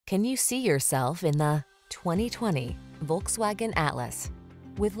Can you see yourself in the 2020 Volkswagen Atlas?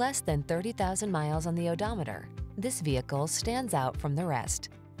 With less than 30,000 miles on the odometer, this vehicle stands out from the rest.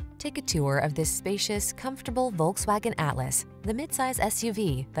 Take a tour of this spacious, comfortable Volkswagen Atlas, the midsize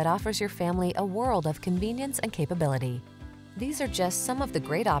SUV that offers your family a world of convenience and capability. These are just some of the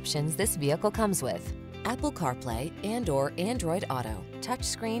great options this vehicle comes with: Apple CarPlay and/or Android Auto,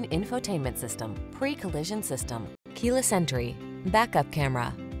 touchscreen infotainment system, pre-collision system, keyless entry, backup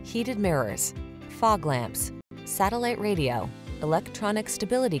camera, heated mirrors, fog lamps, satellite radio, electronic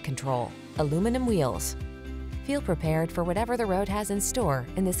stability control, aluminum wheels. Feel prepared for whatever the road has in store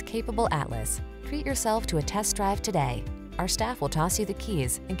in this capable Atlas. Treat yourself to a test drive today. Our staff will toss you the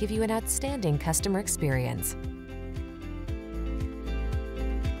keys and give you an outstanding customer experience.